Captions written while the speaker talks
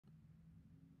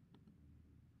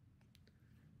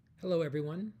Hello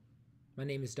everyone, my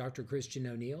name is Dr. Christian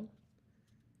O'Neill.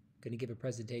 I'm going to give a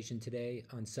presentation today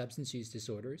on substance use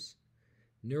disorders,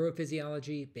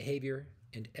 neurophysiology, behavior,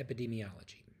 and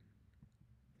epidemiology.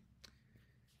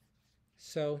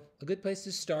 So a good place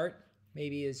to start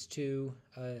maybe is to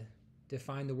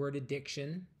define the word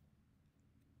addiction.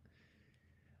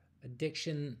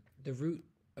 Addiction, the root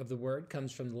of the word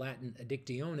comes from the Latin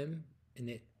addictionem, and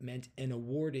it meant an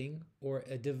awarding or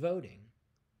a devoting.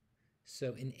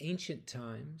 So in ancient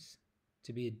times,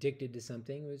 to be addicted to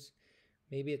something was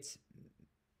maybe it's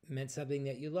meant something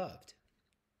that you loved.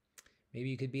 Maybe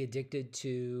you could be addicted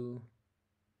to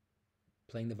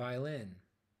playing the violin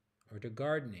or to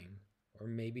gardening or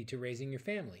maybe to raising your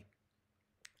family.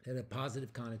 It had a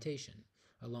positive connotation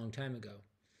a long time ago.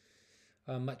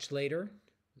 Much later,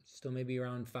 still maybe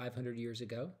around 500 years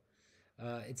ago,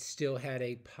 it still had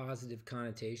a positive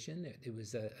connotation. It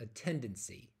was a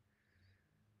tendency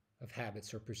of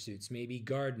habits or pursuits. Maybe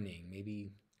gardening,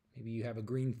 maybe you have a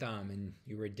green thumb and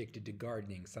you were addicted to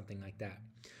gardening, something like that.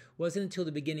 It wasn't until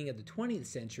the beginning of the 20th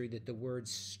century that the word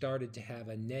started to have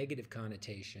a negative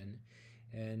connotation,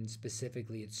 and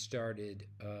specifically it started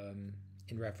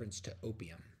in reference to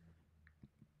opium.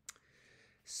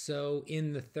 So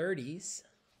in the 30s,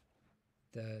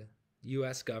 the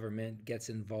US government gets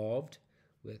involved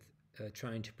with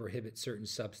trying to prohibit certain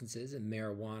substances, and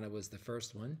marijuana was the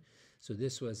first one. So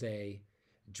this was a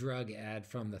drug ad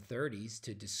from the 30s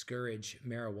to discourage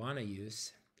marijuana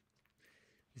use.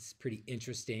 This is pretty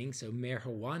interesting. So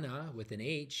marijuana with an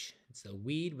H, it's a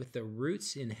weed with the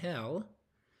roots in hell,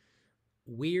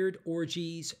 weird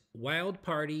orgies, wild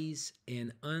parties,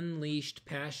 and unleashed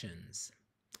passions.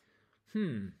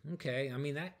 Okay. I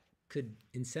mean, that could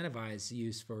incentivize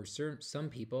use for some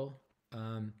people.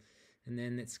 And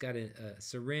then it's got a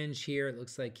syringe here. It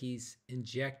looks like he's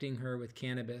injecting her with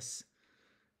cannabis.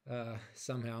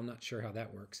 Somehow, I'm not sure how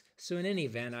that works. So in any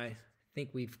event, I think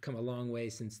we've come a long way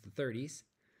since the 30s.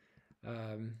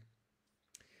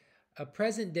 A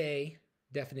present day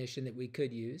definition that we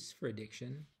could use for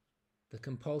addiction: the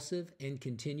compulsive and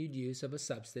continued use of a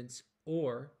substance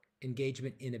or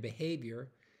engagement in a behavior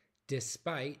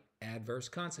despite adverse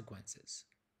consequences.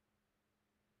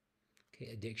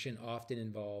 Okay, addiction often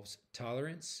involves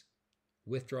tolerance,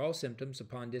 withdrawal symptoms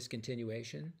upon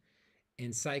discontinuation,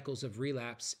 and cycles of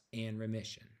relapse and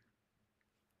remission.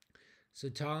 So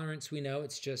tolerance, we know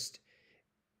it's just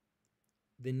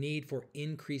the need for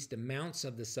increased amounts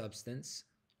of the substance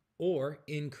or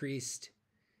increased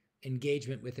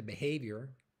engagement with a behavior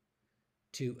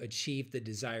to achieve the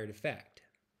desired effect.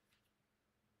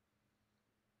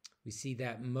 We see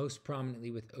that most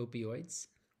prominently with opioids,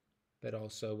 but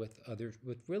also with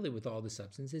all the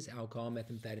substances, alcohol,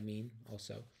 methamphetamine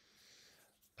also.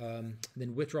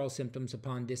 Then withdrawal symptoms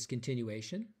upon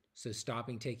discontinuation, so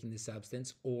stopping taking the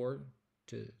substance or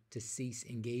to cease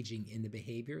engaging in the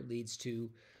behavior leads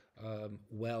to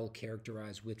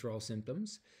well-characterized withdrawal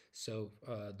symptoms. So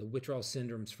the withdrawal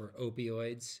syndromes for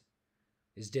opioids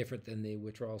is different than the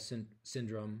withdrawal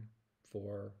syndrome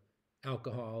for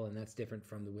alcohol, and that's different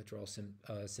from the withdrawal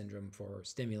syndrome for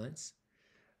stimulants.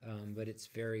 But it's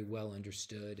very well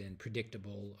understood and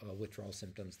predictable withdrawal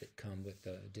symptoms that come with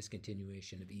the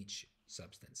discontinuation of each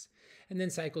substance. And then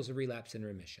cycles of relapse and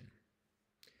remission.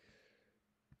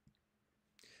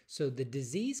 So the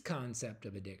disease concept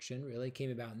of addiction really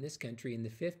came about in this country in the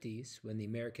 50s when the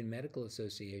American Medical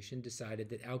Association decided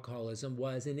that alcoholism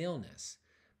was an illness.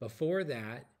 Before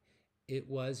that, it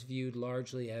was viewed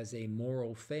largely as a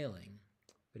moral failing.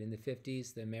 But in the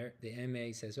 50s, the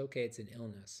AMA says, okay, it's an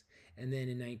illness. And then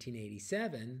in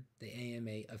 1987, the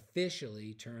AMA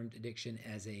officially termed addiction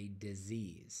as a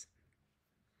disease.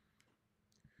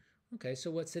 Okay,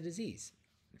 so what's a disease?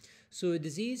 So a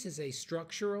disease is a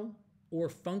structural or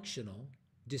functional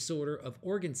disorder of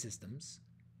organ systems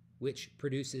which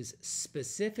produces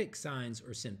specific signs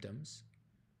or symptoms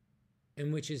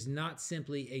and which is not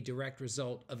simply a direct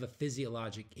result of a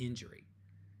physiologic injury.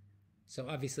 So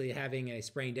obviously having a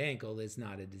sprained ankle is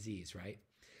not a disease, right?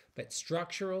 But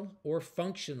structural or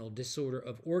functional disorder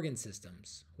of organ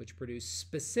systems, which produce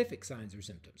specific signs or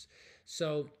symptoms.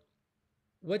 So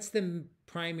what's the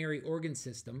primary organ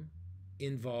system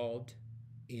involved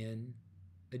in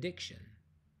addiction,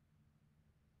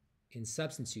 in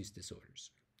substance use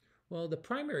disorders? Well, the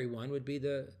primary one would be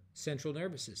the central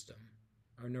nervous system,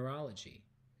 or neurology.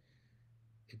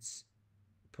 It's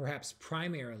perhaps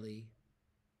primarily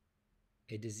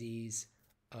a disease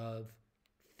of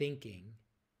thinking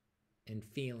and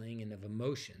feeling and of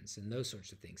emotions and those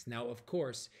sorts of things. Now, of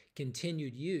course,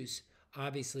 continued use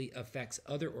obviously affects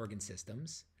other organ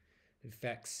systems. It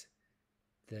affects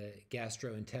the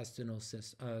gastrointestinal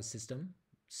system,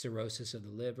 cirrhosis of the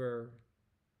liver,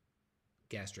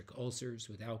 gastric ulcers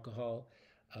with alcohol,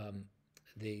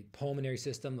 the pulmonary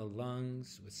system, the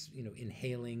lungs, with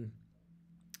inhaling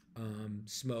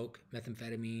smoke,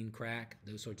 methamphetamine, crack,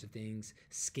 those sorts of things.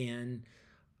 Skin,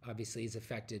 obviously, is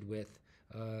affected with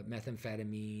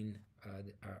methamphetamine,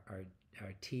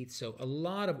 our teeth. So a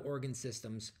lot of organ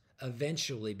systems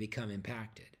eventually become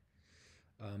impacted,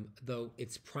 though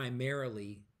it's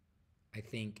primarily, I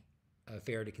think,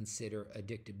 fair to consider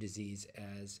addictive disease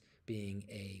as being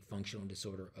a functional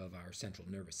disorder of our central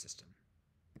nervous system.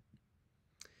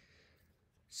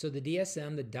 So the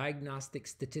DSM, the Diagnostic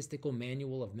Statistical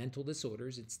Manual of Mental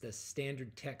Disorders, it's the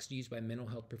standard text used by mental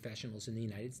health professionals in the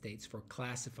United States for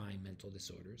classifying mental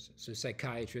disorders. So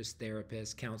psychiatrists,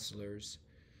 therapists, counselors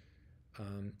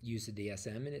use the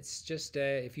DSM, and it's just,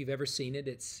 if you've ever seen it,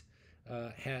 it's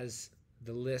has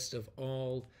the list of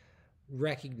all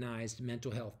recognized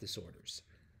mental health disorders: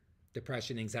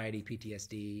 depression, anxiety,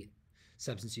 PTSD,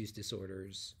 substance use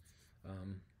disorders,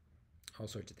 all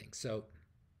sorts of things. So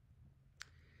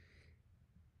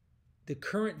the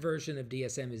current version of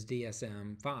DSM is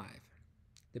DSM-5.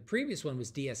 The previous one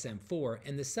was DSM-4,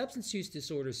 and the substance use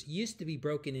disorders used to be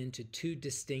broken into two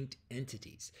distinct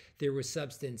entities. There was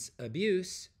substance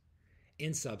abuse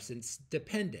and substance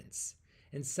dependence.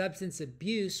 And substance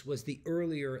abuse was the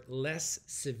earlier, less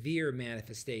severe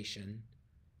manifestation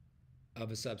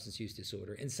of a substance use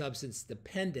disorder, and substance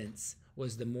dependence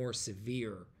was the more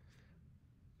severe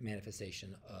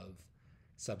manifestation of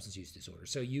substance use disorder.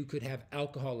 So you could have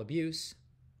alcohol abuse,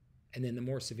 and then the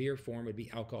more severe form would be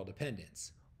alcohol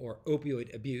dependence, or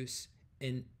opioid abuse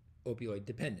and opioid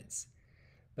dependence.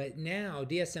 But now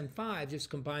DSM-5 just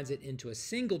combines it into a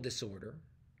single disorder.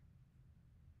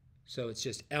 So it's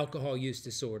just alcohol use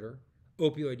disorder,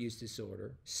 opioid use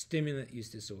disorder, stimulant use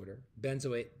disorder,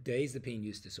 benzodiazepine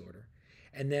use disorder.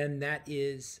 And then that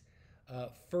is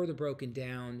further broken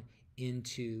down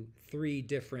into three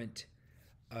different,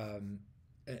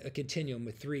 a continuum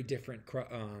with three different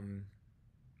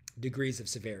degrees of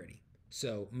severity.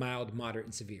 So mild, moderate,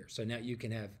 and severe. So now you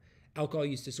can have alcohol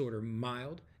use disorder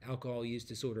mild, alcohol use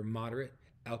disorder moderate,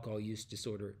 alcohol use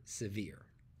disorder severe.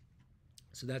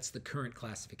 So that's the current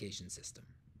classification system.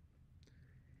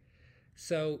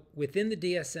 So within the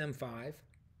DSM-5,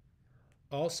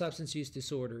 all substance use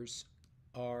disorders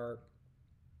are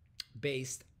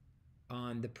based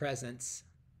on the presence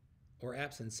or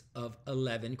absence of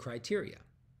 11 criteria.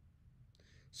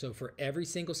 So for every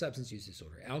single substance use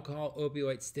disorder, alcohol,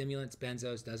 opioids, stimulants,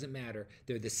 benzos, doesn't matter,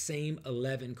 they're the same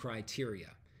 11 criteria.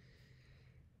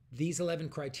 These 11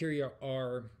 criteria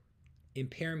are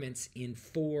impairments in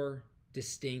 4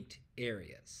 distinct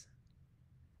areas: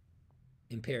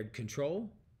 impaired control,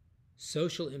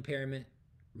 social impairment,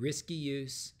 risky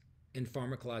use, and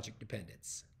pharmacologic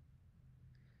dependence.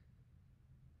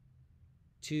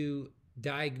 To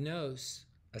diagnose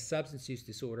a substance use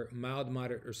disorder, mild,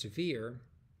 moderate, or severe,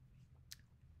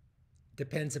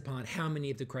 depends upon how many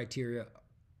of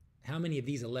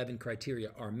these 11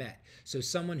 criteria are met. So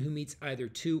someone who meets either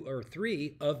 2 or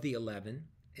 3 of the 11,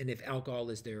 and if alcohol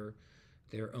is their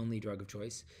only drug of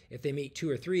choice, if they meet 2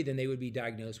 or 3, then they would be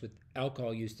diagnosed with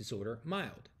alcohol use disorder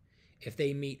mild. If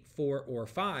they meet 4 or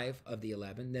 5 of the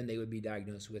 11, then they would be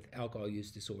diagnosed with alcohol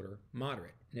use disorder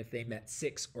moderate. And if they met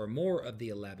 6 or more of the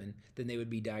 11, then they would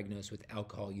be diagnosed with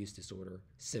alcohol use disorder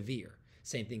severe.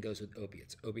 Same thing goes with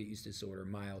opiates. Opiate use disorder,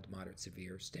 mild, moderate,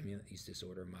 severe. Stimulant use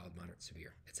disorder, mild, moderate,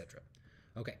 severe, etc.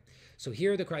 Okay, so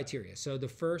here are the criteria. So the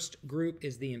first group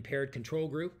is the impaired control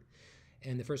group.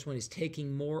 And the first one is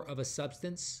taking more of a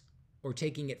substance or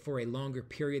taking it for a longer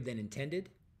period than intended.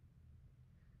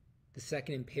 The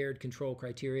second impaired control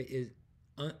criteria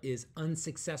is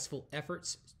unsuccessful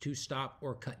efforts to stop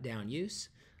or cut down use.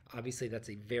 Obviously, that's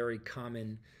a very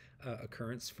common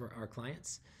occurrence for our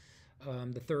clients.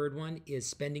 The third one is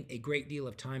spending a great deal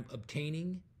of time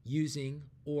obtaining, using,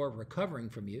 or recovering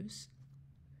from use.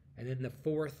 And then the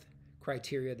fourth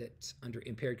criteria that's under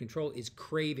impaired control is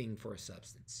craving for a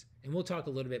substance. And we'll talk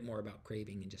a little bit more about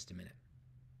craving in just a minute.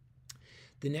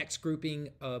 The next grouping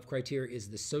of criteria is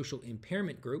the social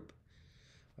impairment group.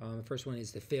 The first one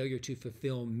is the failure to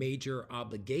fulfill major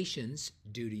obligations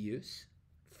due to use,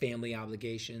 family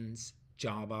obligations,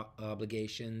 job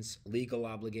obligations, legal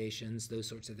obligations, those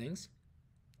sorts of things.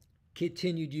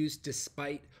 Continued use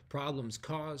despite problems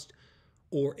caused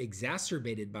or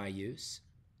exacerbated by use.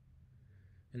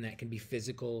 And that can be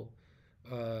physical,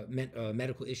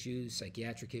 medical issues,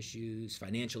 psychiatric issues,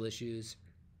 financial issues.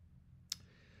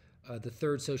 The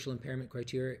third social impairment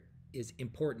criteria is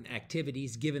important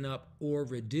activities given up or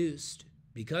reduced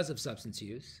because of substance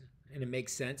use. and it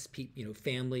makes sense.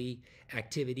 Family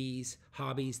activities,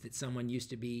 hobbies that someone used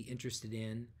to be interested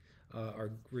in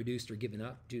are reduced or given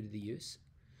up due to the use.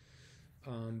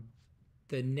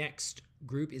 The next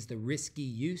group is the risky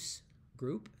use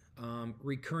group.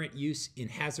 Recurrent use in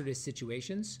hazardous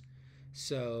situations,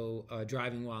 so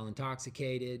driving while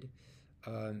intoxicated,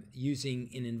 using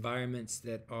in environments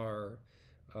that are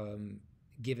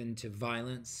given to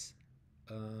violence.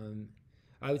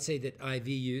 I would say that IV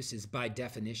use is by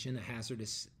definition a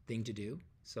hazardous thing to do,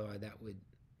 so that would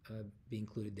be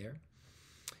included there.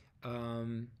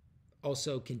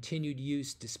 Also, continued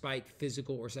use despite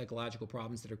physical or psychological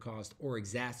problems that are caused or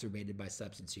exacerbated by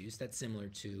substance use. That's similar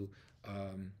to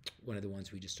one of the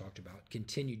ones we just talked about.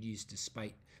 Continued use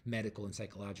despite medical and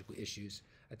psychological issues.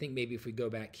 I think maybe if we go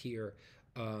back here,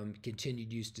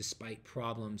 continued use despite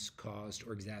problems caused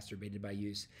or exacerbated by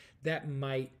use, that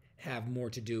might have more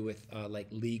to do with like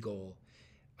legal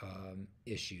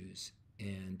issues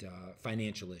and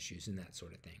financial issues and that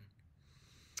sort of thing.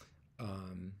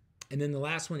 And then the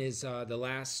last one is the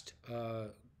last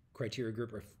criteria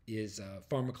group is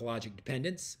pharmacologic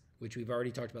dependence, which we've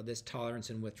already talked about this, tolerance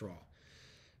and withdrawal.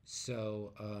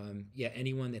 So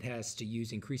anyone that has to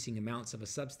use increasing amounts of a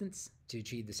substance to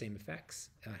achieve the same effects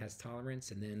has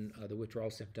tolerance. And then the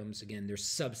withdrawal symptoms, again, they're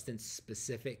substance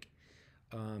specific,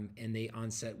 and they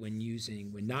onset when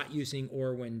not using,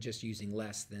 or when just using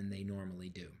less than they normally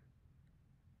do.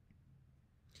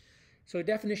 So a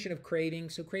definition of craving.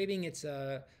 So craving, it's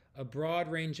a broad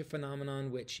range of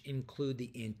phenomenon which include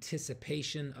the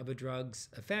anticipation of a drug's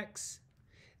effects,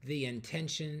 the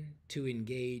intention to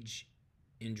engage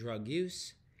in drug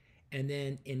use, and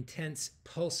then intense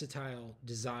pulsatile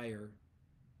desire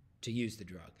to use the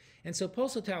drug. And so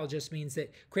pulsatile just means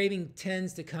that craving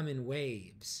tends to come in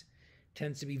waves,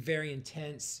 tends to be very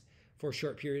intense for a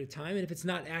short period of time, and if it's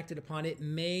not acted upon, it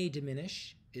may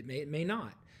diminish, it may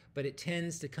not, but it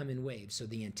tends to come in waves. So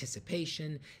the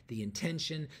anticipation, the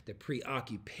intention, the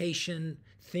preoccupation,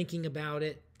 thinking about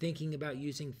it, thinking about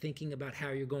using, thinking about how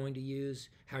you're going to use,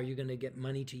 how you're going to get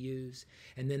money to use,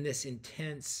 and then this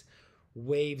intense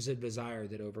waves of desire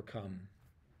that overcome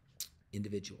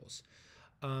individuals.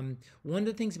 One of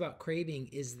the things about craving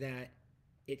is that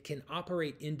it can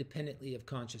operate independently of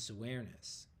conscious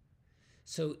awareness.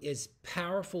 So as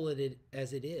powerful as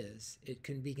it is, it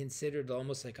can be considered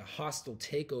almost like a hostile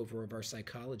takeover of our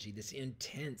psychology, this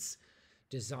intense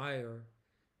desire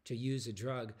to use a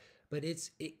drug. But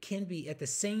it can be, at the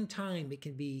same time, it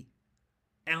can be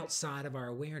outside of our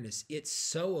awareness. It's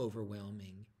so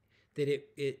overwhelming that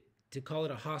to call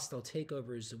it a hostile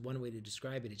takeover is one way to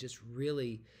describe it. It just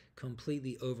really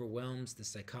completely overwhelms the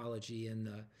psychology and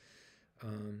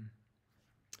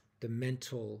the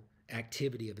mental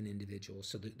activity of an individual.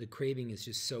 So the craving is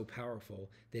just so powerful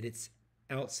that it's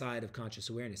outside of conscious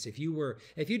awareness. If you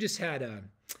just had a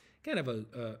kind of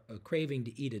a craving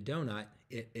to eat a donut,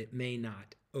 it may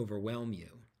not overwhelm you.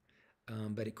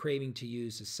 But a craving to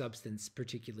use a substance,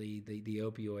 particularly the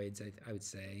opioids, I would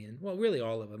say, and well, really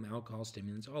all of them, alcohol,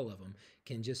 stimulants, all of them,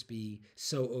 can just be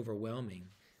so overwhelming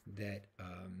that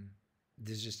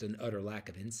there's just an utter lack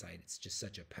of insight. It's just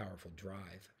such a powerful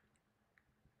drive.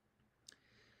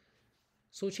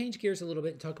 So we'll change gears a little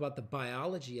bit and talk about the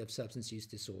biology of substance use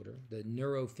disorder, the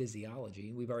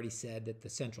neurophysiology. We've already said that the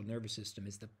central nervous system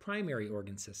is the primary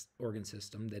organ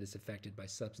system that is affected by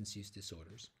substance use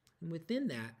disorders. And within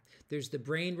that, there's the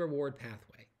brain reward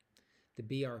pathway, the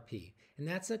BRP. And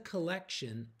that's a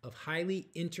collection of highly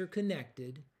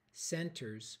interconnected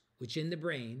centers in the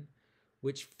brain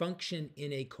which function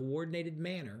in a coordinated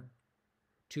manner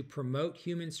to promote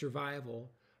human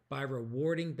survival by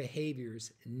rewarding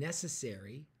behaviors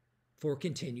necessary for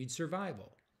continued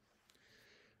survival.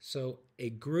 So a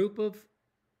group of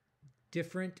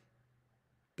different,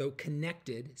 though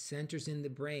connected, centers in the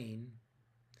brain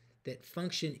that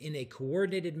function in a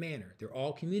coordinated manner, they're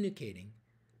all communicating,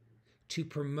 to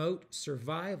promote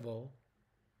survival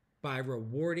by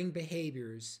rewarding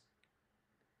behaviors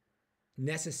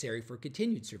necessary for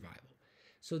continued survival.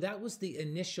 So that was the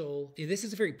initial, this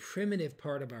is a very primitive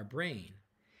part of our brain.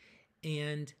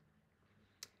 And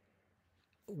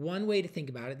one way to think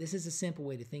about it, this is a simple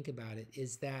way to think about it,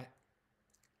 is that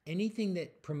anything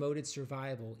that promoted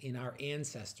survival in our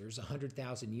ancestors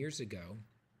 100,000 years ago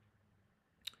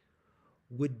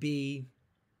would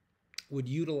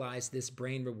utilize this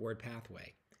brain reward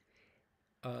pathway.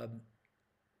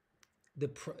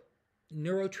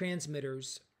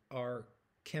 Neurotransmitters are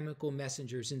chemical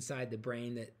messengers inside the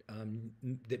brain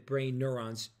that brain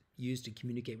neurons use to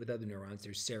communicate with other neurons.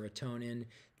 There's serotonin,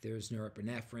 there's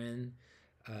norepinephrine,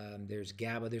 There's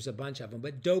GABA, there's a bunch of them,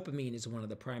 but dopamine is one of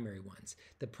the primary ones.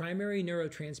 The primary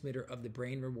neurotransmitter of the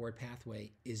brain reward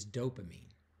pathway is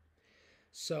dopamine.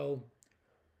 So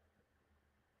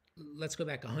let's go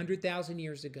back 100,000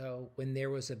 years ago when there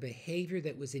was a behavior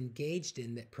that was engaged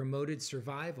in that promoted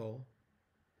survival.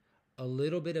 A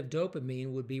little bit of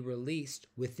dopamine would be released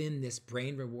within this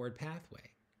brain reward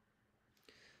pathway.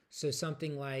 So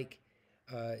something like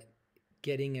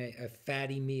getting a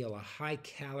fatty meal, a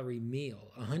high-calorie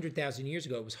meal. 100,000 years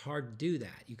ago, it was hard to do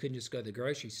that. You couldn't just go to the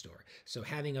grocery store. So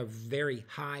having a very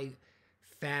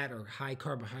high-fat or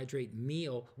high-carbohydrate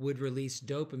meal would release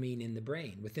dopamine in the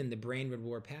brain, within the brain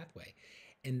reward pathway.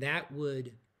 And that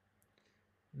would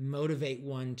motivate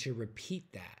one to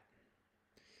repeat that.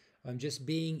 Just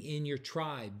being in your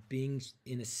tribe, being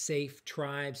in a safe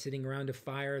tribe, sitting around a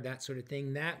fire, that sort of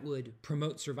thing, that would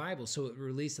promote survival. So it would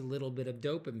release a little bit of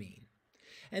dopamine.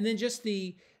 And then just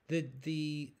the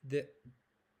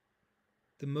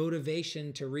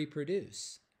motivation to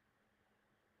reproduce.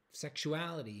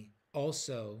 Sexuality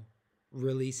also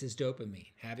releases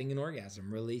dopamine. Having an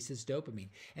orgasm releases dopamine.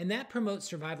 And that promotes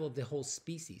survival of the whole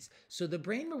species. So the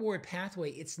brain reward pathway,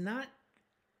 it's not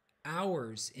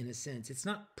ours in a sense. It's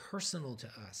not personal to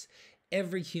us.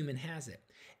 Every human has it.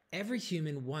 Every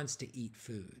human wants to eat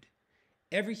food.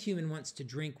 Every human wants to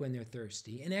drink when they're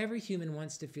thirsty. And every human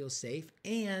wants to feel safe.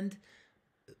 And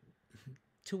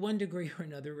to one degree or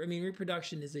another, I mean,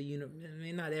 reproduction is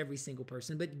not every single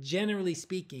person, but generally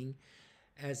speaking,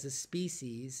 as a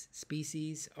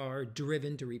species are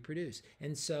driven to reproduce.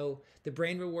 And so the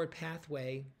brain reward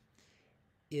pathway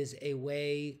is a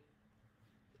way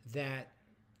that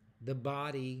the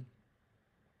body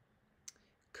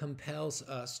compels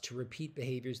us to repeat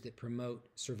behaviors that promote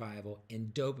survival,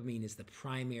 and dopamine is the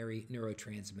primary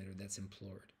neurotransmitter that's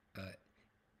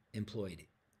employed.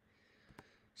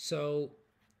 So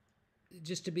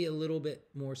just to be a little bit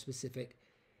more specific,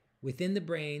 within the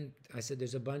brain, I said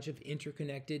there's a bunch of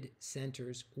interconnected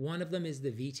centers. One of them is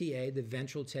the VTA, the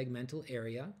ventral tegmental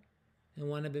area, and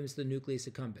one of them is the nucleus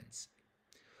accumbens.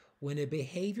 When a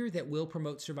behavior that will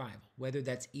promote survival, whether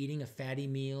that's eating a fatty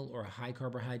meal or a high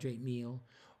carbohydrate meal,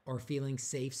 or feeling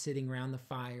safe sitting around the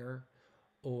fire,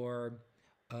 or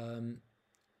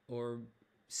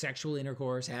sexual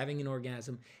intercourse, having an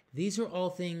orgasm, these are all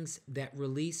things that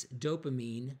release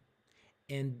dopamine,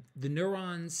 and the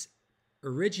neurons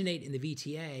originate in the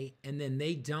VTA, and then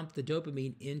they dump the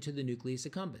dopamine into the nucleus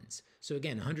accumbens. So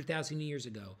again, 100,000 years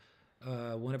ago,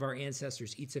 one of our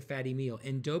ancestors eats a fatty meal,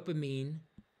 and dopamine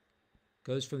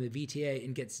goes from the VTA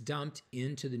and gets dumped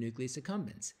into the nucleus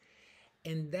accumbens.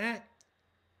 And that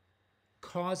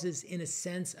causes, in a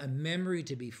sense, a memory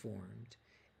to be formed,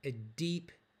 a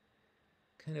deep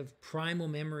kind of primal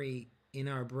memory in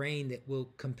our brain that will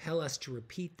compel us to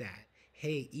repeat that.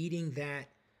 Hey, eating that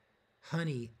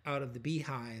honey out of the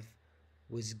beehive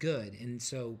was good. And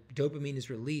so dopamine is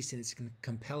released, and it's going to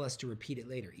compel us to repeat it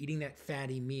later. Eating that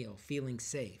fatty meal, feeling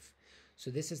safe. So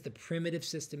this is the primitive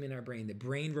system in our brain, the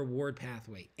brain reward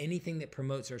pathway, anything that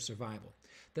promotes our survival.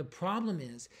 The problem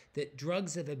is that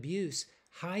drugs of abuse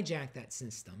hijack that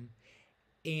system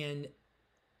and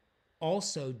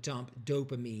also dump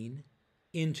dopamine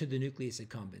into the nucleus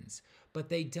accumbens, but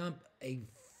they dump a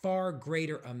far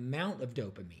greater amount of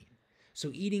dopamine. So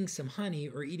eating some honey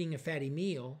or eating a fatty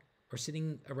meal or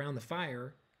sitting around the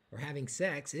fire or having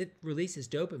sex, it releases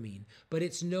dopamine, but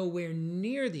it's nowhere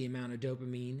near the amount of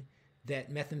dopamine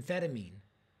that methamphetamine,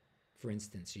 for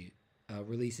instance,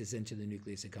 releases into the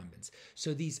nucleus accumbens.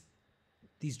 So these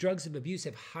drugs of abuse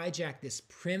have hijacked this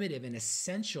primitive and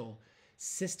essential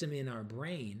system in our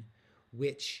brain,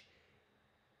 which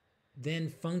then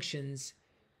functions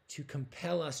to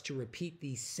compel us to repeat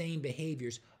these same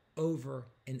behaviors over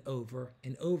and over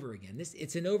and over again.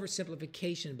 It's an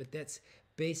oversimplification, but that's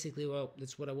basically,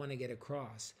 that's what I want to get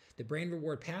across. The brain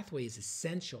reward pathway is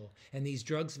essential, and these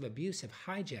drugs of abuse have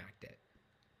hijacked it.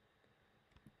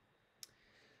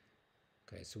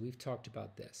 Okay, so we've talked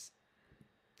about this.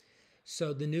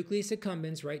 So the nucleus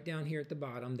accumbens, right down here at the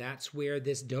bottom, that's where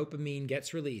this dopamine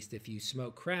gets released. If you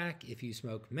smoke crack, if you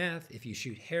smoke meth, if you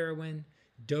shoot heroin,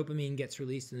 dopamine gets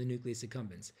released in the nucleus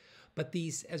accumbens. But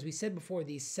these, as we said before,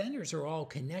 these centers are all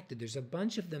connected. There's a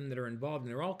bunch of them that are involved,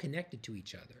 and they're all connected to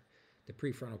each other. The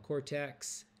prefrontal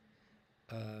cortex,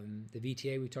 the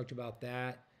VTA, we talked about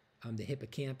that, the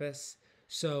hippocampus.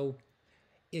 So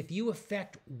if you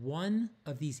affect one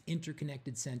of these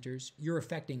interconnected centers, you're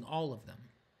affecting all of them.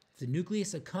 If the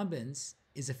nucleus accumbens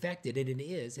is affected, and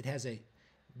it has a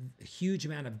huge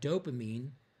amount of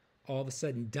dopamine all of a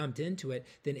sudden dumped into it,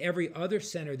 then every other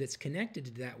center that's connected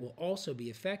to that will also be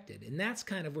affected. And that's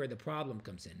kind of where the problem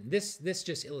comes in. And this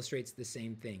just illustrates the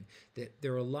same thing, that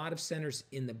there are a lot of centers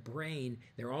in the brain,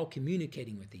 they're all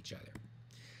communicating with each other.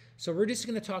 So we're just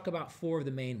going to talk about 4 of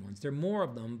the main ones. There are more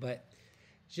of them, but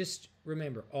just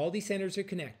remember, all these centers are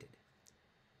connected.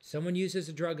 Someone uses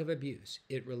a drug of abuse.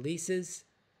 It releases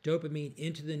dopamine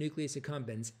into the nucleus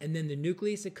accumbens, and then the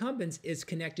nucleus accumbens is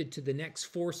connected to the next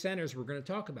 4 centers we're going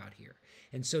to talk about here.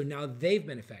 And so now they've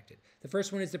been affected. The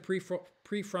first one is the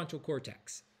prefrontal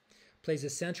cortex. Plays a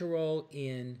central role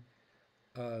in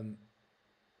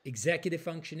executive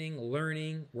functioning,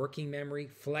 learning, working memory,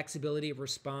 flexibility of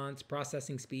response,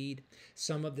 processing speed.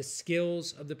 Some of the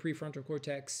skills of the prefrontal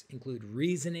cortex include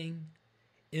reasoning,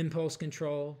 impulse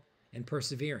control, and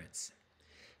perseverance.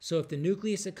 So if the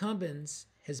nucleus accumbens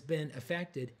has been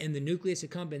affected and the nucleus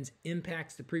accumbens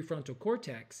impacts the prefrontal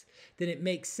cortex, then it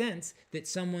makes sense that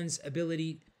someone's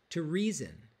ability to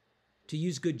reason, to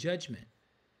use good judgment,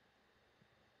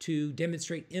 to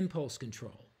demonstrate impulse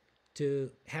control,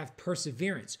 to have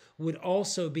perseverance would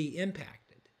also be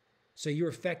impacted. So you're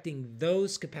affecting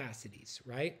those capacities,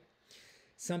 right?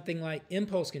 Something like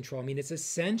impulse control, I mean, it's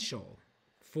essential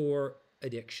for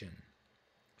addiction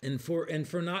and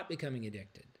for not becoming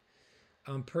addicted.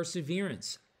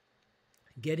 Perseverance,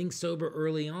 getting sober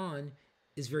early on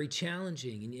is very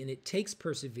challenging, and it takes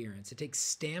perseverance, it takes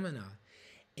stamina.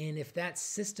 And if that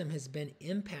system has been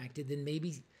impacted, then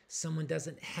maybe someone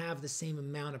doesn't have the same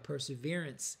amount of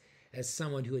perseverance as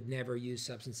someone who had never used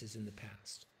substances in the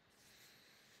past.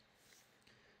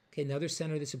 Okay, another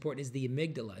center that's important is the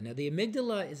amygdala. Now, the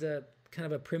amygdala is a kind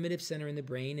of a primitive center in the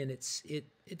brain, and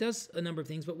it does a number of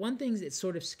things, but one thing is it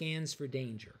sort of scans for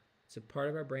danger. It's a part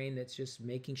of our brain that's just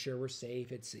making sure we're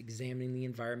safe. It's examining the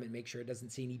environment, make sure it doesn't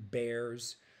see any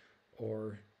bears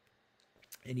or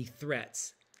any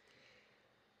threats.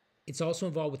 It's also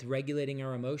involved with regulating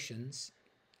our emotions,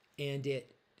 and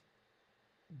it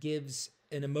gives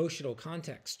an emotional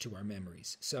context to our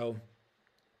memories. So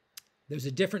there's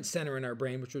a different center in our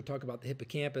brain, which we'll talk about, the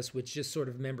hippocampus, which just sort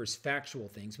of remembers factual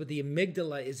things, but the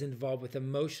amygdala is involved with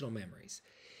emotional memories.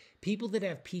 People that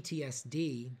have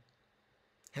PTSD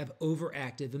have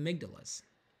overactive amygdalas.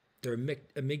 Their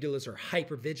amygdalas are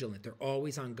hypervigilant. They're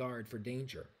always on guard for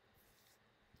danger.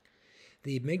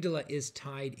 The amygdala is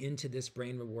tied into this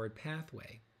brain reward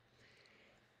pathway.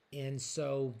 And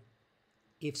so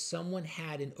if someone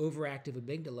had an overactive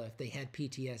amygdala, if they had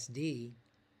PTSD,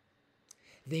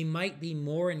 they might be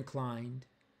more inclined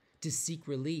to seek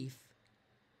relief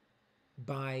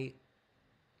by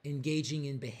engaging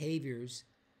in behaviors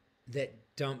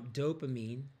that dump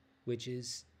dopamine, which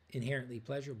is inherently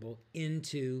pleasurable,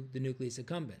 into the nucleus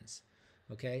accumbens.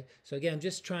 Okay, so again,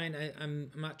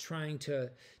 I'm not trying to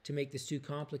make this too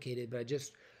complicated, but I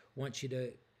just want you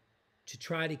to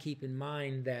try to keep in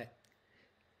mind that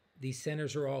these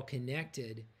centers are all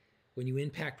connected. When you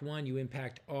impact one, you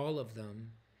impact all of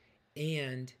them.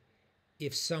 And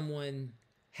if someone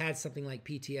had something like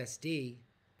PTSD,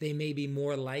 they may be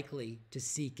more likely to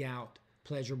seek out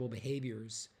pleasurable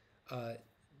behaviors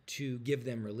to give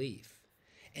them relief.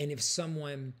 And if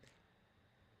someone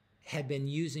had been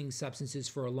using substances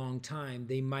for a long time,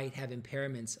 they might have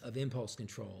impairments of impulse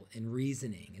control and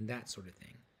reasoning and that sort of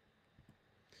thing.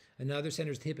 Another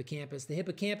center is the hippocampus. The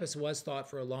hippocampus was thought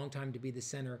for a long time to be the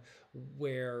center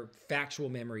where factual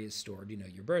memory is stored. You know,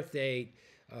 your birth date,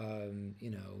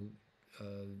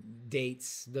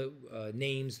 dates,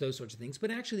 names, those sorts of things. But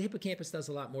actually, the hippocampus does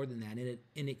a lot more than that,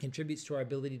 and it contributes to our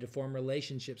ability to form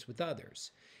relationships with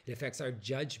others. It affects our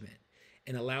judgment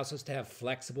and allows us to have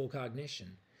flexible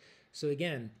cognition. So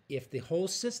again, if the whole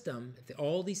system, if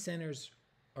all these centers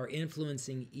are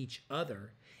influencing each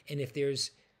other, and if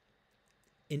there's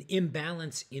an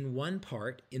imbalance in one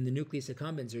part, in the nucleus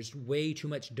accumbens, there's way too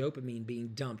much dopamine being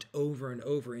dumped over and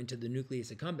over into the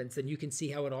nucleus accumbens, then you can see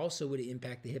how it also would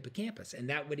impact the hippocampus, and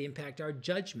that would impact our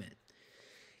judgment.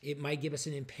 It might give us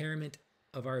an impairment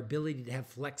of our ability to have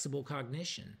flexible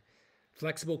cognition.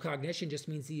 Flexible cognition just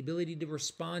means the ability to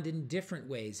respond in different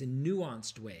ways, in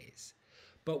nuanced ways.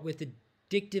 But with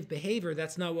addictive behavior,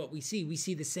 that's not what we see. We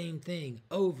see the same thing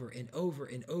over and over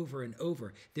and over and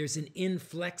over. There's an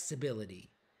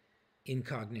inflexibility in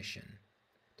cognition.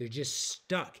 They're just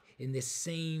stuck in this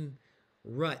same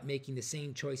rut, making the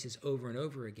same choices over and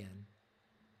over again.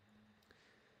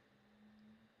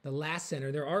 The last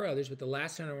center, there are others, but the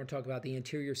last center I want to talk about, the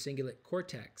anterior cingulate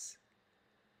cortex,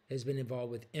 has been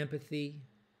involved with empathy,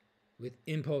 with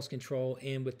impulse control,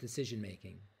 and with decision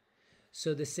making.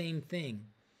 So the same thing.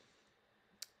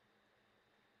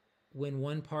 when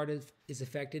one part is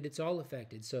affected, it's all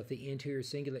affected. So if the anterior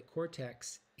cingulate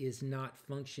cortex is not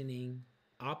functioning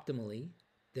optimally,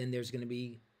 then there's going to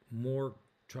be more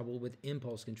trouble with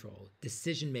impulse control.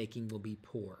 Decision making will be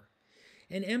poor.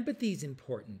 And empathy is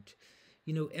important.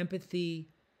 Empathy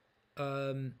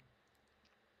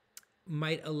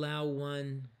might allow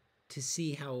one to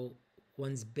see how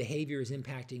one's behavior is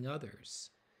impacting others.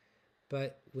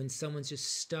 But when someone's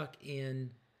just stuck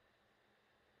in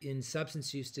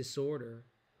substance use disorder,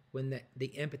 when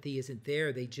the empathy isn't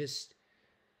there, they just,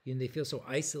 they feel so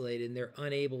isolated and they're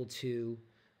unable to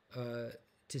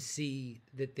see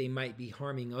that they might be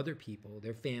harming other people,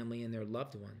 their family and their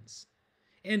loved ones.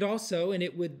 And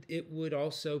it would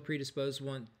also predispose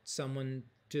someone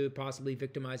to possibly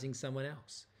victimizing someone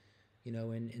else,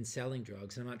 and selling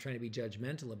drugs. I'm not trying to be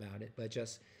judgmental about it, but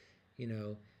just,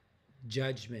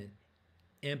 judgment,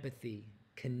 empathy,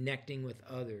 connecting with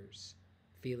others,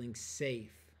 feeling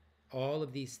safe. All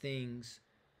of these things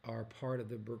are part of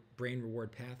the brain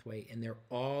reward pathway, and they're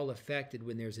all affected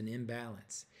when there's an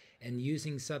imbalance. And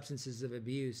using substances of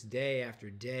abuse day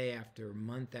after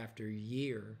month after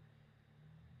year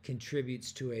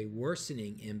contributes to a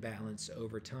worsening imbalance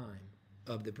over time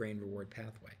of the brain reward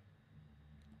pathway.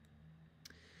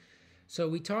 So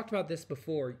we talked about this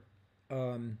before,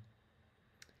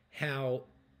 how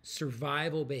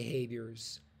survival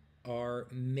behaviors are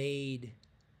made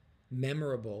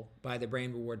memorable by the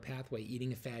brain reward pathway.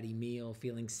 Eating a fatty meal,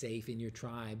 feeling safe in your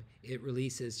tribe, it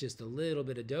releases just a little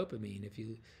bit of dopamine. If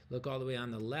you look all the way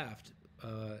on the left,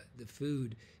 the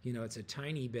food, it's a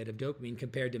tiny bit of dopamine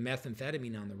compared to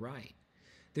methamphetamine on the right.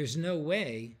 There's no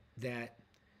way that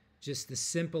just the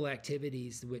simple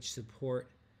activities which support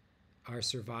our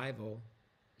survival,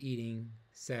 eating,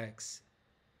 sex,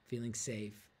 feeling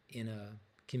safe in a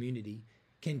community,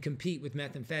 can compete with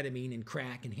methamphetamine and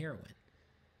crack and heroin.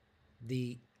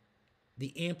 The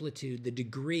amplitude, the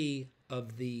degree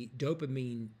of the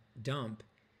dopamine dump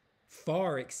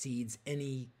far exceeds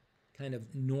any kind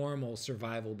of normal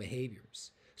survival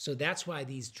behaviors. So that's why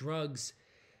these drugs,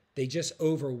 they just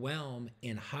overwhelm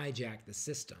and hijack the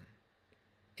system.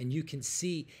 And you can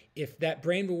see if that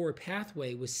brain reward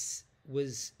pathway was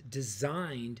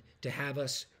designed to have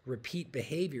us repeat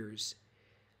behaviors,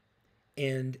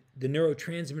 and the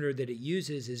neurotransmitter that it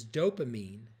uses is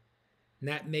dopamine, and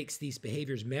that makes these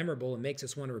behaviors memorable and makes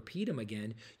us want to repeat them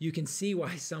again, you can see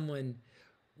why someone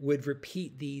would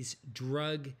repeat these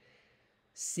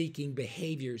drug-seeking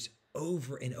behaviors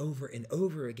over and over and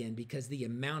over again, because the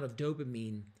amount of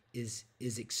dopamine is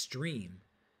extreme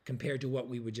compared to what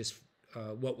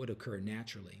would occur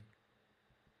naturally.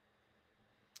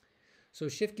 So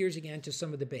shift gears again to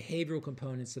some of the behavioral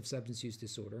components of substance use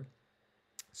disorder.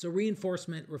 So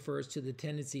reinforcement refers to the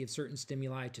tendency of certain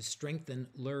stimuli to strengthen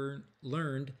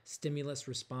learned stimulus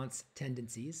response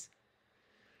tendencies.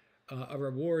 A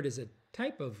reward is a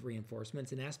type of reinforcement,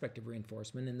 it's an aspect of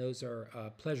reinforcement, and those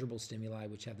are pleasurable stimuli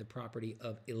which have the property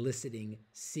of eliciting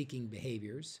seeking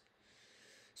behaviors.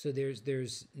 So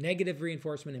there's negative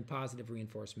reinforcement and positive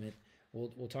reinforcement.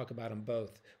 We'll talk about them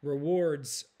both.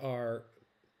 Rewards are,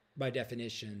 by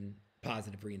definition,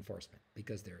 positive reinforcement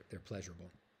because they're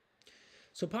pleasurable.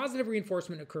 So positive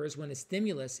reinforcement occurs when a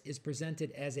stimulus is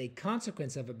presented as a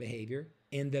consequence of a behavior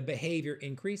and the behavior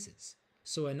increases.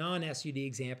 So a non-SUD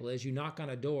example is you knock on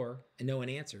a door and no one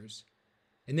answers,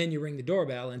 and then you ring the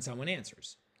doorbell and someone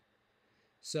answers.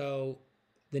 So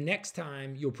the next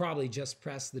time you'll probably just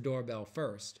press the doorbell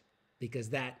first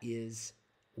because that is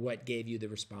what gave you the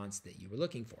response that you were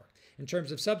looking for. In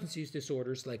terms of substance use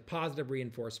disorders, like positive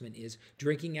reinforcement is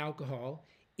drinking alcohol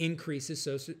increases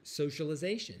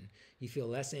socialization. You feel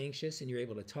less anxious and you're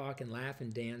able to talk and laugh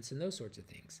and dance and those sorts of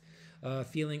things.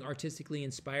 Feeling artistically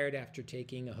inspired after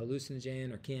taking a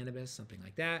hallucinogen or cannabis, something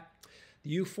like that. The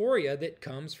euphoria that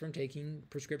comes from taking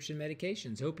prescription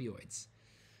medications, opioids,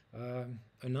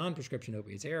 or non-prescription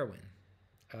opioids,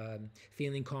 heroin.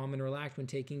 Feeling calm and relaxed when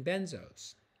taking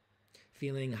benzos.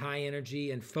 Feeling high energy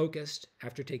and focused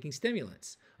after taking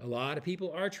stimulants. A lot of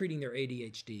people are treating their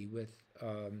ADHD with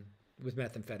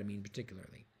methamphetamine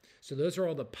particularly. So those are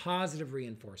all the positive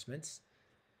reinforcements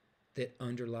that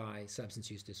underlie substance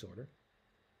use disorder.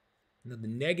 Now, the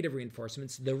negative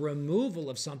reinforcements, the removal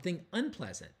of something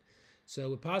unpleasant. So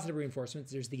with positive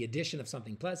reinforcements, there's the addition of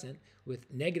something pleasant.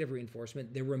 With negative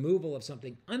reinforcement, the removal of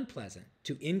something unpleasant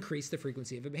to increase the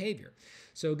frequency of a behavior.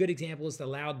 So a good example is the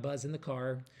loud buzz in the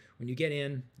car. When you get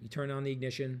in, you turn on the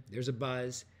ignition, there's a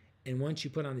buzz, and once you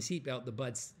put on the seatbelt,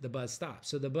 the buzz stops.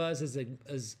 So the buzz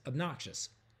is obnoxious.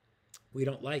 We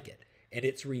don't like it. And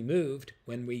it's removed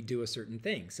when we do a certain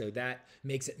thing. So that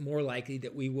makes it more likely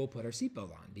that we will put our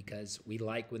seatbelt on because we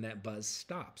like when that buzz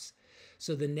stops.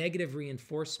 So the negative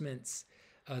reinforcements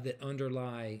that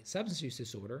underlie substance use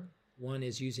disorder, one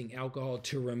is using alcohol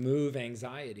to remove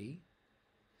anxiety.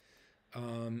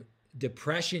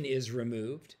 Depression is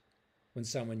removed when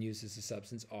someone uses a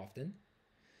substance often.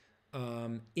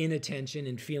 Inattention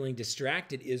and feeling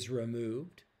distracted is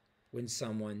removed when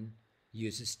someone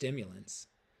uses stimulants.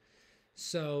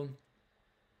 So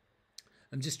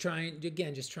I'm just trying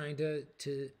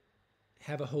to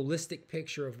have a holistic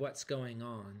picture of what's going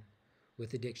on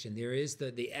with addiction. There is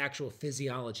the actual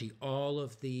physiology, all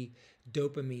of the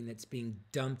dopamine that's being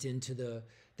dumped into the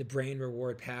brain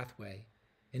reward pathway.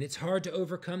 And it's hard to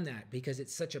overcome that because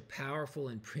it's such a powerful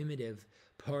and primitive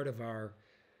part of our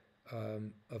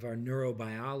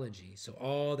neurobiology. So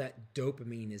all that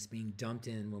dopamine is being dumped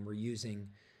in when we're using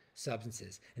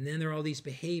substances. And then there are all these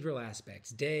behavioral aspects.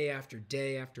 Day after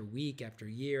day, after week, after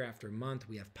year, after month,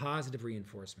 we have positive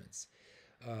reinforcements.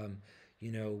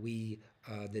 We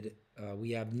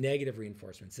have negative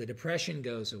reinforcements. The depression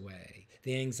goes away.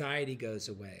 The anxiety goes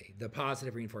away. The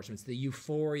positive reinforcements. The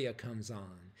euphoria comes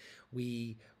on.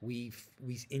 We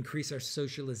increase our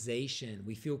socialization.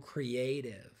 We feel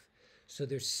creative. So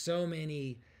there's so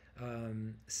many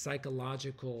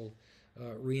psychological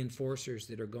reinforcers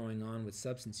that are going on with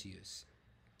substance use.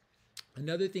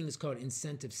 Another thing is called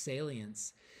incentive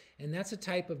salience, and that's a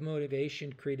type of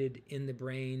motivation created in the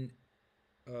brain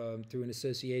through an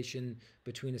association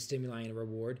between a stimuli and a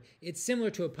reward. It's similar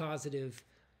to a positive.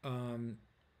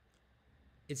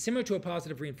 It's similar to a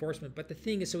positive reinforcement, but the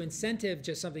thing is, so incentive,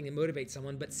 just something that motivates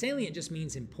someone, but salient just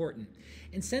means important.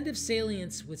 Incentive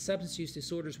salience with substance use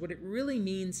disorders, what it really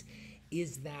means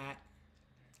is that,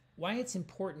 why it's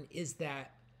important is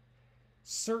that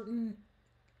certain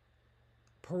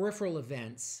peripheral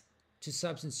events to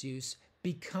substance use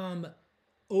become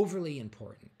overly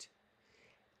important.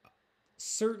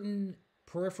 Certain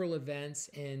peripheral events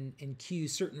and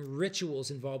cues, certain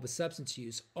rituals involved with substance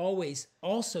use always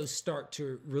also start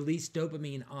to release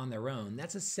dopamine on their own.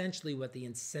 That's essentially what the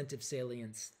incentive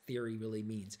salience theory really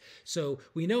means. So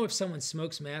we know if someone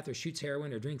smokes meth or shoots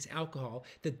heroin or drinks alcohol,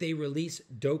 that they release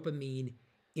dopamine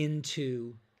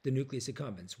into the nucleus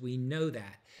accumbens. We know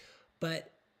that.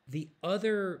 But the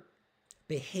other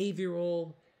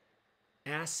behavioral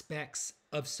aspects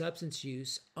of substance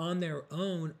use on their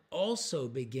own also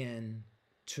begin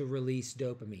to release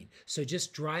dopamine. So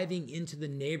just driving into the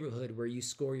neighborhood where you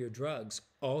score your drugs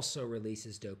also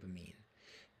releases dopamine.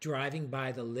 Driving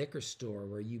by the liquor store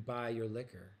where you buy your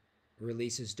liquor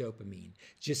releases dopamine.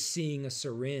 Just seeing a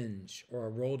syringe or a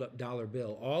rolled up dollar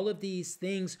bill, all of these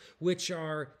things which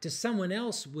are to someone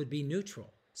else would be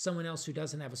neutral. Someone else who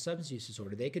doesn't have a substance use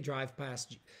disorder, they could drive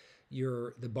past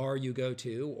the bar you go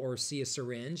to or see a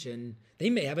syringe and they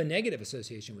may have a negative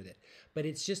association with it. But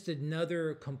it's just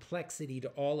another complexity to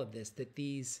all of this, that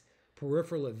these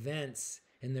peripheral events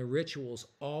and the rituals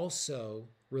also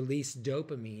release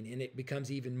dopamine, and it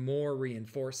becomes even more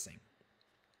reinforcing.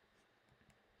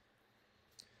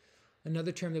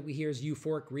 Another term that we hear is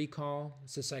euphoric recall.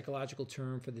 It's a psychological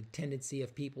term for the tendency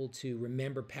of people to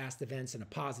remember past events in a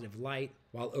positive light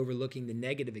while overlooking the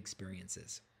negative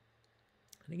experiences.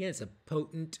 And again, it's a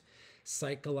potent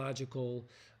psychological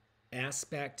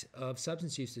aspect of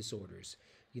substance use disorders.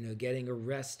 You know, getting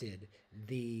arrested,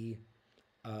 the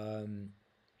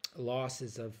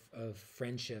losses of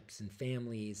friendships and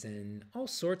families and all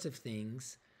sorts of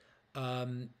things.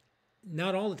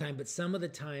 Not all the time, but some of the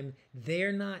time,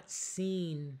 they're not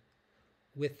seen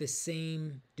with the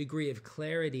same degree of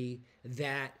clarity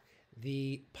that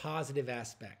the positive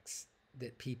aspects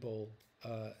that people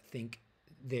think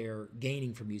they're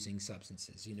gaining from using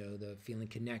substances, you know, the feeling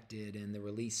connected and the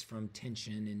release from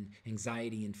tension and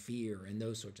anxiety and fear and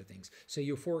those sorts of things. So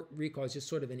euphoric recall is just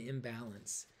sort of an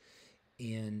imbalance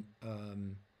and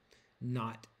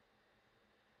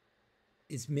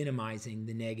is minimizing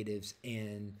the negatives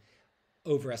and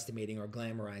overestimating or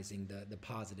glamorizing the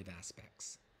positive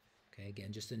aspects. Okay,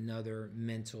 again, just another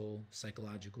mental,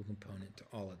 psychological component to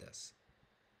all of this.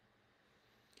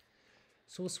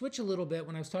 So we'll switch a little bit.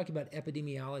 When I was talking about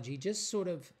epidemiology, just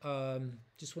want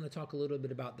to talk a little bit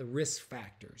about the risk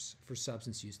factors for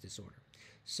substance use disorder.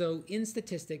 So in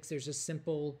statistics, there's a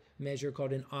simple measure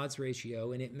called an odds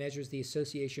ratio, and it measures the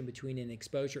association between an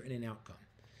exposure and an outcome.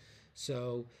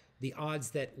 So the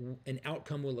odds that an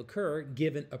outcome will occur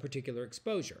given a particular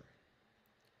exposure.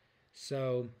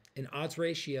 So an odds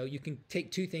ratio, you can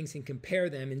take two things and compare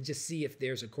them and just see if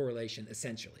there's a correlation,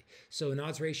 essentially. So an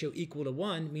odds ratio equal to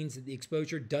 1 means that the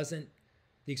exposure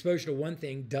to one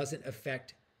thing doesn't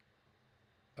affect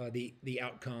the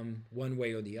outcome one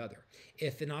way or the other.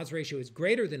 If an odds ratio is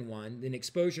greater than 1, then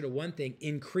exposure to one thing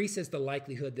increases the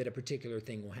likelihood that a particular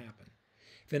thing will happen.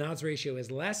 If an odds ratio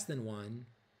is less than 1,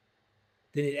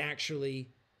 then it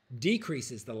actually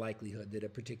decreases the likelihood that a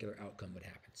particular outcome would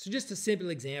happen. So just a simple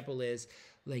example is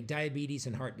like diabetes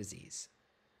and heart disease.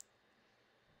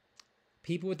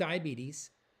 People with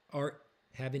diabetes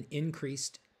have an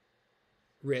increased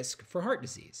risk for heart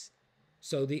disease.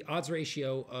 So the odds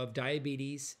ratio of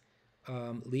diabetes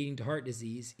leading to heart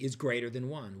disease is greater than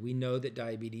 1. We know that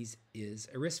diabetes is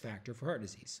a risk factor for heart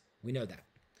disease. We know that.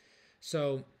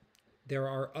 So there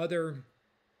are other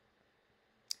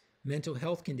mental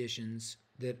health conditions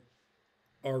that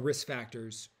are risk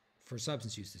factors for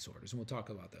substance use disorders, and we'll talk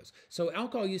about those. So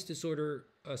alcohol use disorder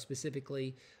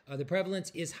specifically, the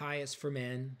prevalence is highest for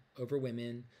men over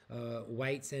women,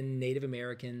 whites and Native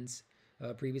Americans,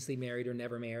 previously married or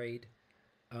never married,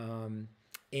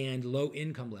 and low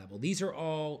income level. These are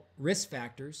all risk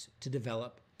factors to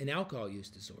develop an alcohol use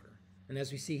disorder. And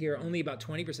as we see here, only about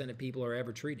 20% of people are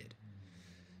ever treated.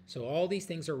 So all these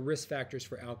things are risk factors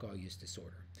for alcohol use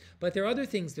disorder. But there are other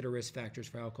things that are risk factors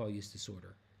for alcohol use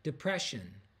disorder. Depression,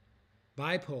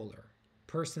 bipolar,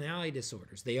 personality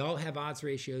disorders. They all have odds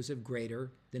ratios of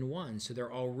greater than 1. So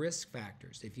they're all risk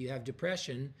factors. If you have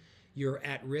depression, you're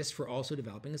at risk for also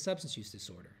developing a substance use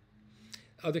disorder.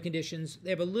 Other conditions, they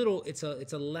have a little, it's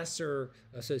a lesser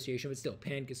association, but still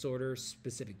panic disorder,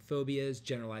 specific phobias,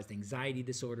 generalized anxiety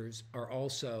disorders are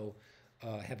also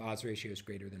have odds ratios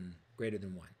greater than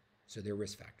 1. So they're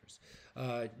risk factors.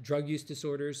 Drug use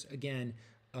disorders, again,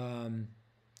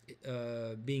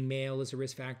 being male is a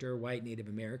risk factor, white Native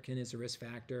American is a risk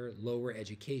factor, lower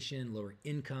education, lower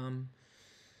income.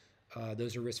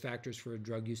 Those are risk factors for a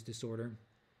drug use disorder.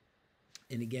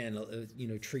 And again,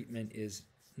 treatment is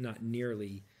not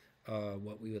nearly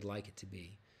what we would like it to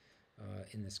be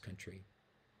in this country.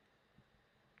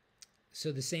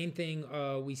 So the same thing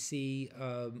we see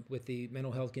with the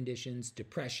mental health conditions,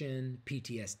 depression,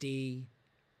 PTSD,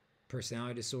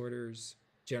 personality disorders,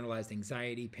 generalized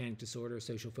anxiety, panic disorder,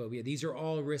 social phobia. These are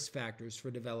all risk factors for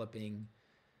developing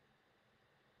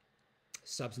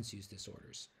substance use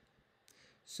disorders.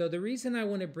 So the reason I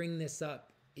want to bring this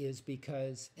up is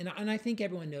because, and I think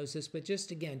everyone knows this, but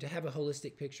just again, to have a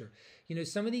holistic picture,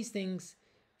 some of these things,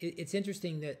 it's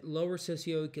interesting that lower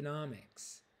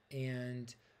socioeconomics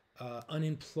and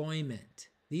unemployment,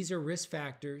 these are risk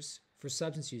factors for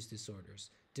substance use disorders.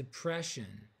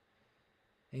 Depression,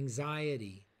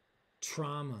 anxiety,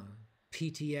 trauma,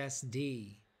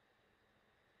 PTSD.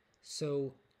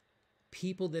 So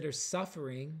people that are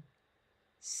suffering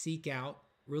seek out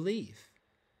relief.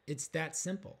 It's that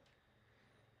simple.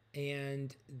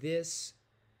 And this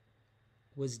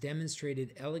was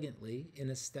demonstrated elegantly in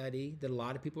a study that a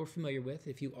lot of people are familiar with.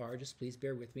 If you are, just please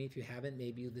bear with me. If you haven't,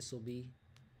 maybe this will be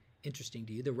interesting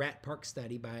to you. The Rat Park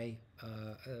study by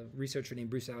a researcher named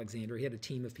Bruce Alexander. He had a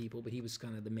team of people, but he was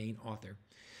kind of the main author.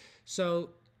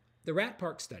 So the Rat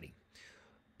Park study.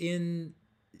 In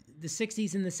the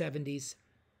 60s and the 70s,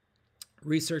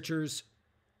 researchers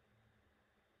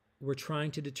were trying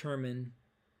to determine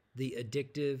the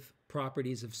addictive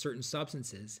properties of certain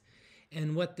substances.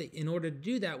 And in order to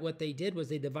do that, what they did was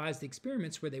they devised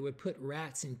experiments where they would put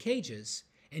rats in cages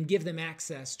and give them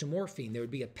access to morphine. There would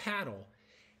be a paddle,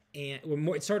 and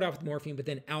it started off with morphine, but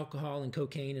then alcohol and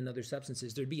cocaine and other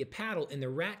substances. There'd be a paddle, and the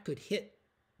rat could hit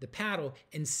the paddle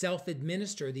and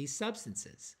self-administer these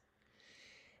substances.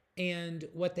 And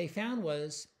what they found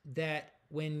was that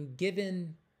when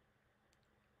given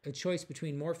a choice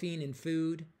between morphine and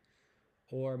food,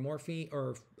 or morphine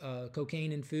or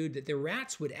cocaine and food, that the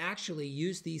rats would actually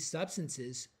use these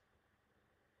substances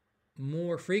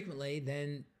more frequently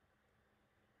than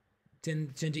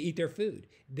to eat their food.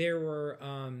 There were,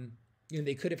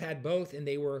 they could have had both, and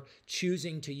they were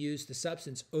choosing to use the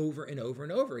substance over and over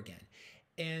and over again.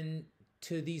 And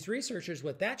to these researchers,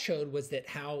 what that showed was that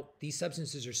how these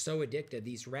substances are so addictive.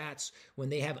 These rats, when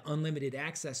they have unlimited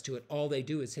access to it, all they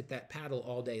do is hit that paddle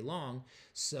all day long,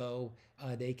 so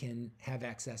they can have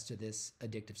access to this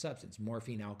addictive substance,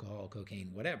 morphine, alcohol, cocaine,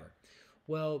 whatever.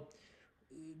 Well,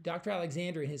 Dr.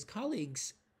 Alexander and his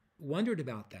colleagues wondered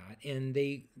about that, and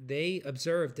they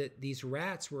observed that these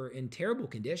rats were in terrible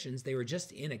conditions. They were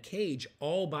just in a cage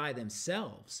all by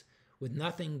themselves with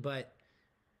nothing but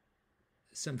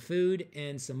some food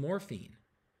and some morphine.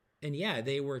 And yeah,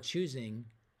 they were choosing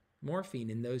morphine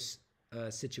in those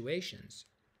situations.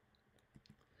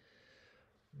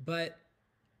 But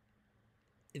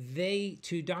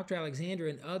to Dr. Alexander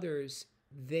and others,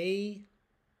 they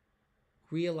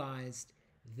realized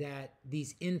that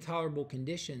these intolerable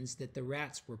conditions that the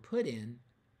rats were put in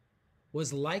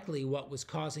was likely what was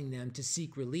causing them to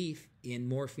seek relief in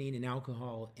morphine and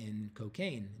alcohol and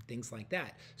cocaine, and things like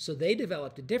that. So they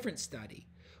developed a different study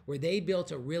where they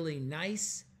built a really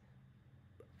nice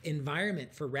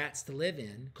environment for rats to live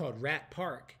in called Rat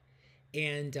Park.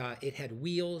 And it had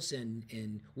wheels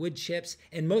and wood chips,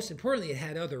 and most importantly, it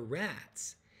had other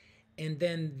rats. And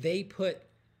then they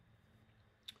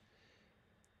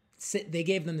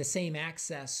gave them the same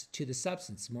access to the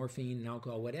substance, morphine and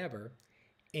alcohol, whatever.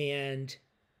 And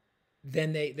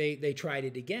then they tried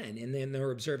it again, and then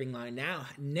they're observing line now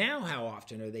how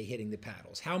often are they hitting the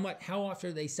paddles? How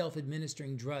often are they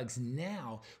self-administering drugs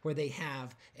now, where they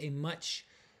have a much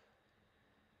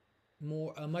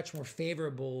more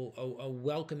favorable, a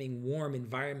welcoming, warm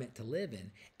environment to live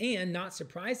in. And not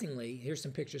surprisingly, here's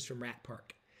some pictures from Rat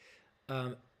Park.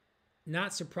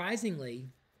 Not surprisingly,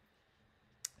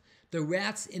 the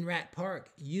rats in Rat Park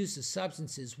use the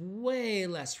substances way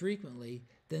less frequently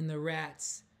than the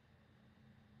rats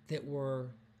that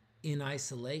were in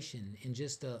isolation in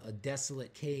just a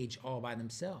desolate cage all by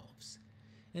themselves.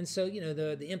 And so, you know,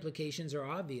 the implications are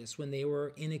obvious. When they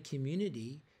were in a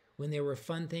community, when there were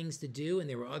fun things to do and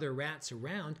there were other rats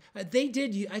around, I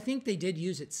think they did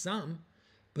use it some,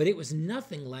 but it was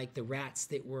nothing like the rats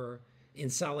that were in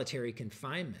solitary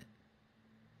confinement.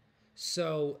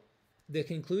 So the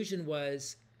conclusion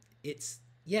was,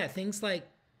 things like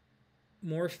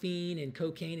morphine and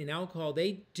cocaine and alcohol,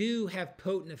 they do have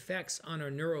potent effects on our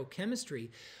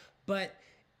neurochemistry, but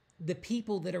the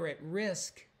people that are at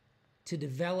risk to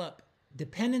develop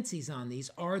dependencies on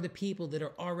these are the people that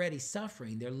are already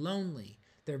suffering. They're lonely.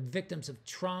 They're victims of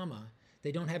trauma.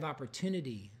 They don't have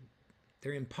opportunity.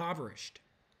 They're impoverished.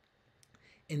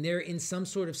 And they're in some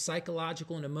sort of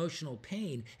psychological and emotional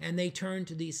pain, and they turn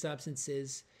to these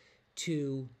substances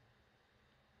to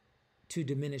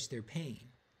diminish their pain.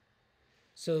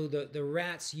 So the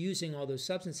rats using all those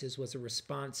substances was a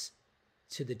response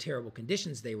to the terrible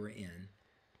conditions they were in,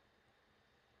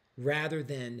 rather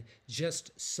than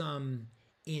just some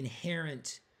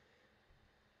inherent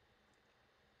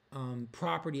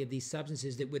property of these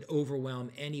substances that would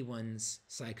overwhelm anyone's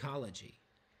psychology.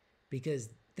 Because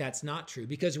that's not true.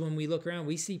 Because when we look around,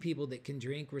 we see people that can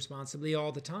drink responsibly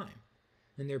all the time.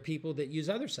 And there are people that use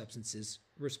other substances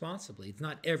responsibly. It's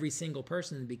not every single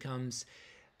person that becomes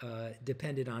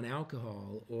dependent on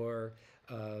alcohol or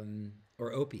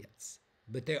opiates.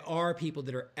 But there are people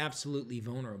that are absolutely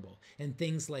vulnerable. And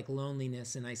things like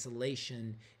loneliness and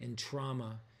isolation and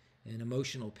trauma and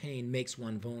emotional pain makes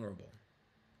one vulnerable.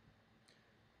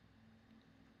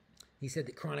 He said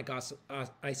that chronic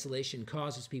isolation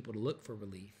causes people to look for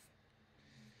relief,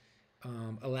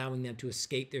 allowing them to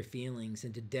escape their feelings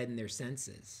and to deaden their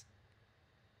senses.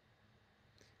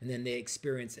 And then they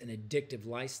experience an addictive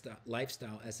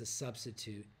lifestyle as a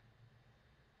substitute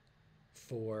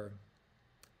for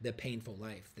the painful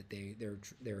life that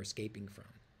they're escaping from.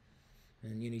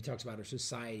 And he talks about our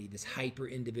society, this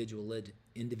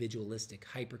hyper-individualistic,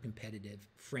 hyper-competitive,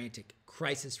 frantic,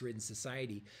 crisis-ridden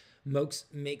society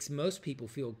makes most people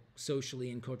feel socially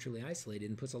and culturally isolated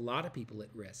and puts a lot of people at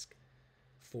risk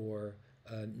for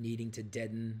needing to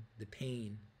deaden the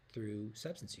pain through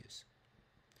substance use.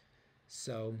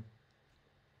 So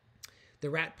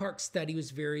the Rat Park study was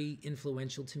very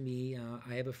influential to me.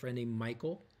 I have a friend named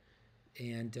Michael,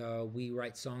 and we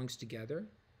write songs together.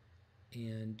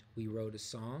 And we wrote a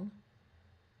song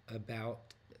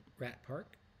about Rat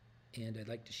Park, and I'd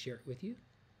like to share it with you.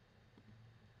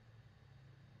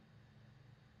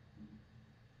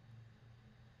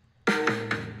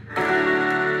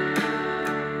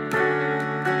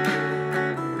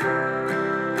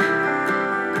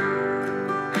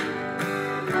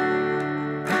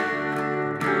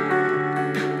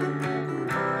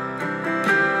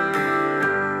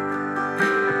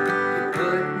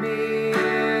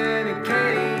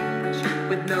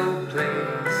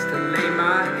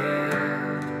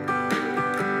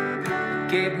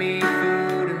 Gave me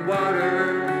food and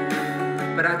water,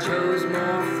 but I chose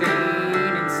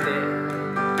morphine instead.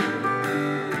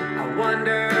 I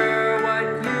wonder what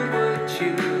you would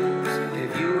choose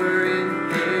if you were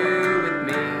in here with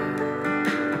me.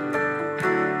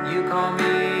 You call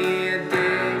me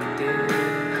addicted,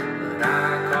 but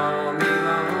I call me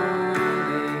lonely.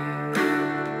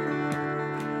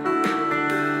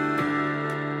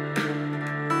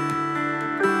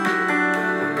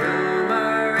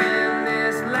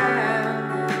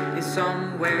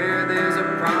 Somewhere there's a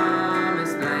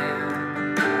promised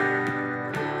land,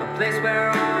 a place where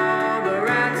all the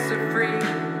rats are free,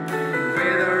 and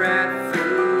where the rat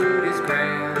food is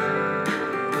grand.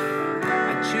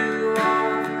 I chew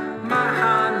off my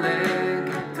hind leg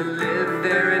to live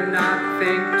there and not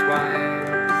think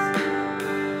twice.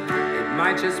 It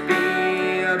might just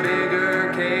be a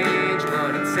bigger cage,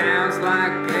 but it sounds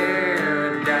like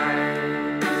paradise.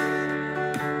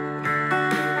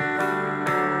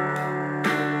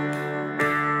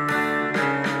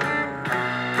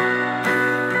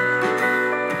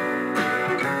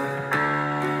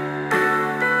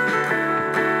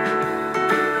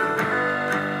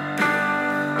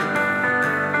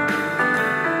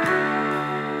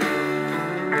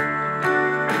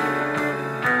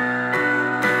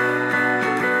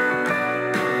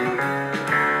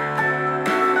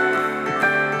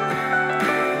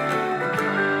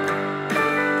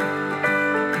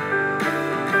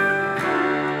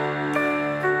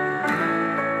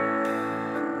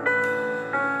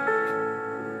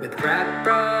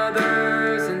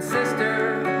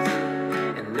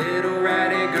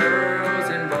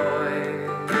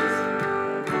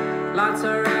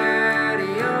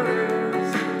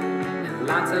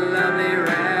 a lovely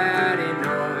ratty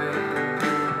noise.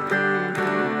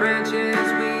 Branches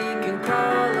we can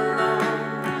crawl along,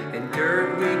 and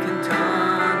dirt we can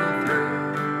tunnel through.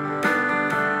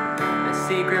 A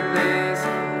secret place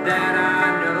that I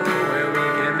know where we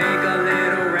can make a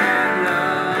little rat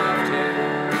love too.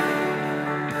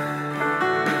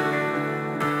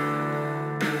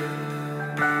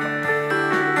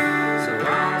 So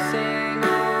I'll sing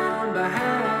on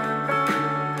behalf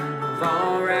of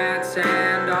all rats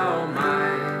and all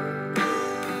mice.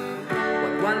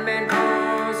 What one man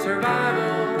calls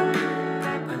survival,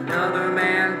 another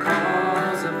man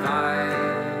calls a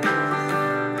vice.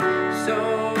 So,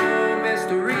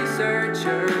 Mr.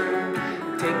 Researcher,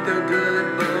 take the good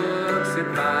book's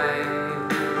advice.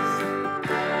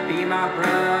 Be my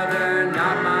brother,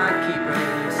 not my keeper.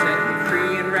 Set me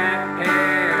free in rat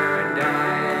paradise.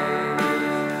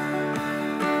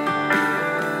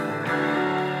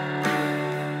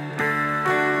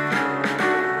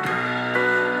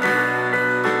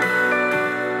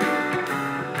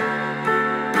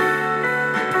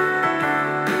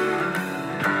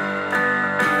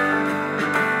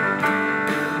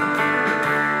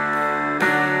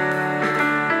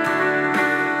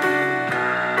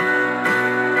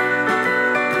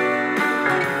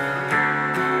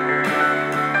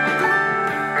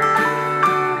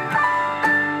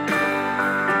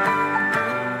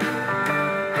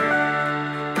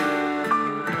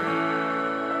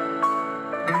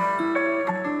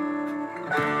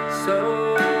 So,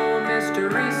 Mr.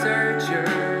 Researcher,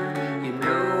 you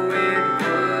know it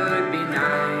would be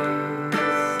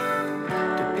nice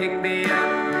to pick me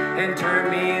up and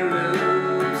turn me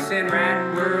loose in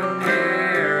rat world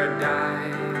paradise.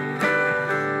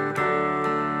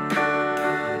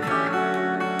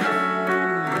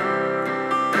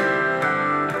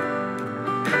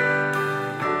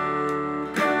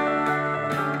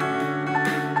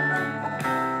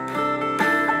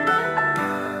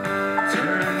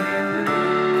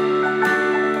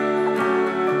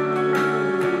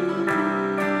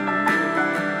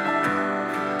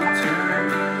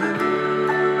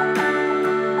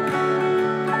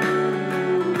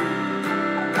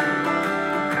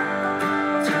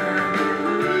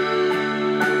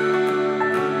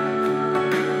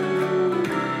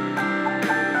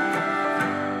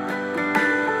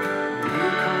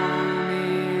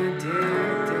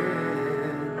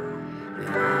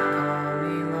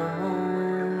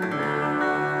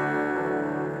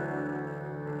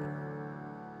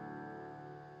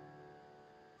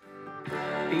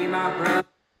 Be my brother.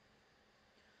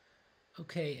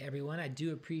 Okay, everyone, I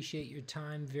do appreciate your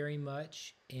time very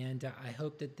much, and I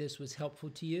hope that this was helpful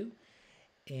to you.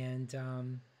 And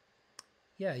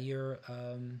yeah, you're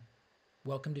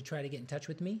welcome to try to get in touch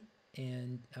with me,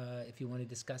 and if you want to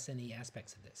discuss any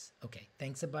aspects of this. Okay,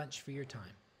 thanks a bunch for your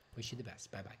time. Wish you the best.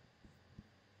 Bye-bye.